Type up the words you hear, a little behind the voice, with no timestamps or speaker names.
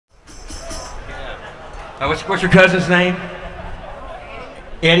What's your cousin's name?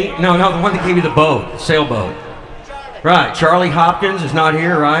 Eddie? No, the one that gave you the boat, the sailboat. Right, Charlie Hopkins is not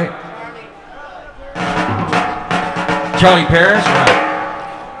here, right? Charlie Paris,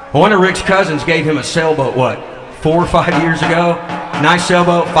 right. One of Rick's cousins gave him a sailboat, 4 or 5 years ago? Nice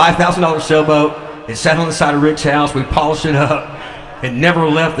sailboat, $5,000 sailboat. It sat on the side of Rick's house. We polished it up. It never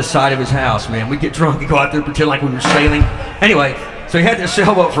left the side of his house, man. We'd get drunk and go out there and pretend like we were sailing. Anyway, so he had this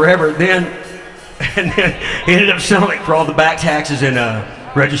sailboat forever. And then he ended up selling it for all the back taxes and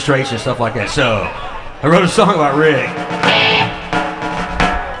registration and stuff like that. So I wrote a song about Rick.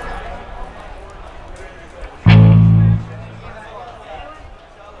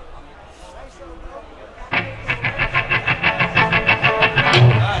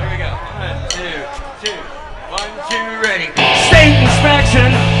 State inspection,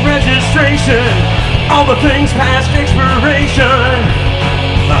 registration, all the things past expiration,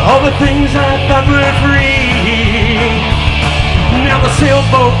 all the things I thought were free. Now the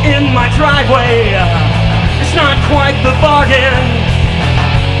sailboat in my driveway, it's not quite the bargain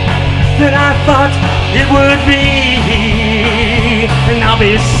that I thought it would be. And I'll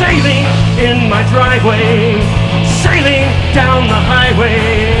be sailing in my driveway, sailing down the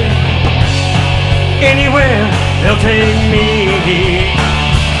highway, anywhere they'll take me.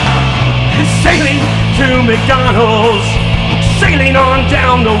 Sailing to McDonald's, sailing on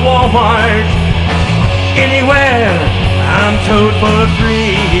down to Walmart, anywhere I'm towed for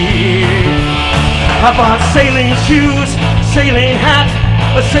free. I bought sailing shoes, sailing hat,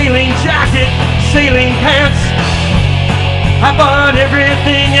 a sailing jacket, sailing pants. I bought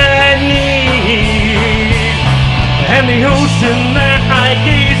everything I need. And the ocean that I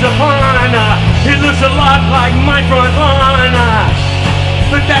gaze upon, it looks a lot like my front lawn,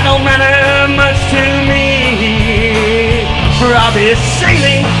 but that don't matter much to me, for I'll be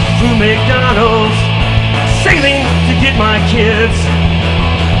sailing to McDonald's, sailing to get my kids,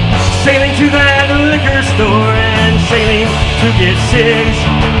 sailing to that liquor store and sailing to get cigs,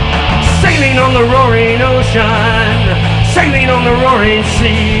 sailing on the roaring ocean, sailing on the roaring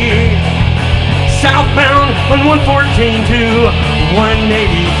sea, southbound on 114 to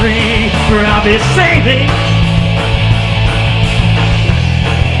 183, where I'll be sailing.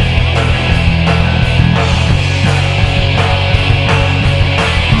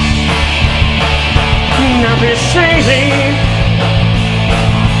 I'll be sailing.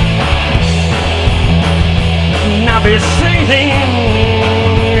 I'll be sailing,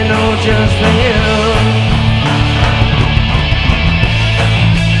 you know, just for you.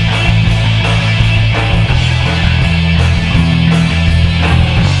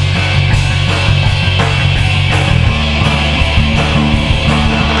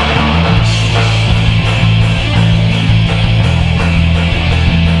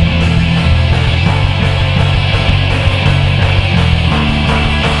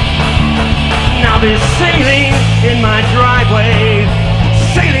 I'll be sailing in my driveway,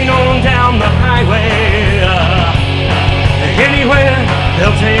 sailing on down the highway, anywhere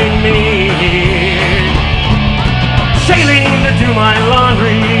they'll take me. Sailing to do my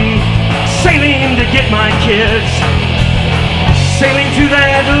laundry, sailing to get my kids, sailing to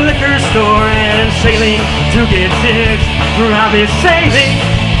that liquor store and sailing to get digs, where I'll be sailing.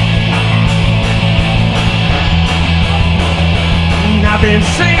 I've been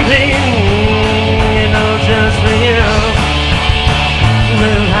sailing, just for you.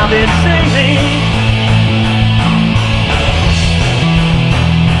 Well, I've been sailing.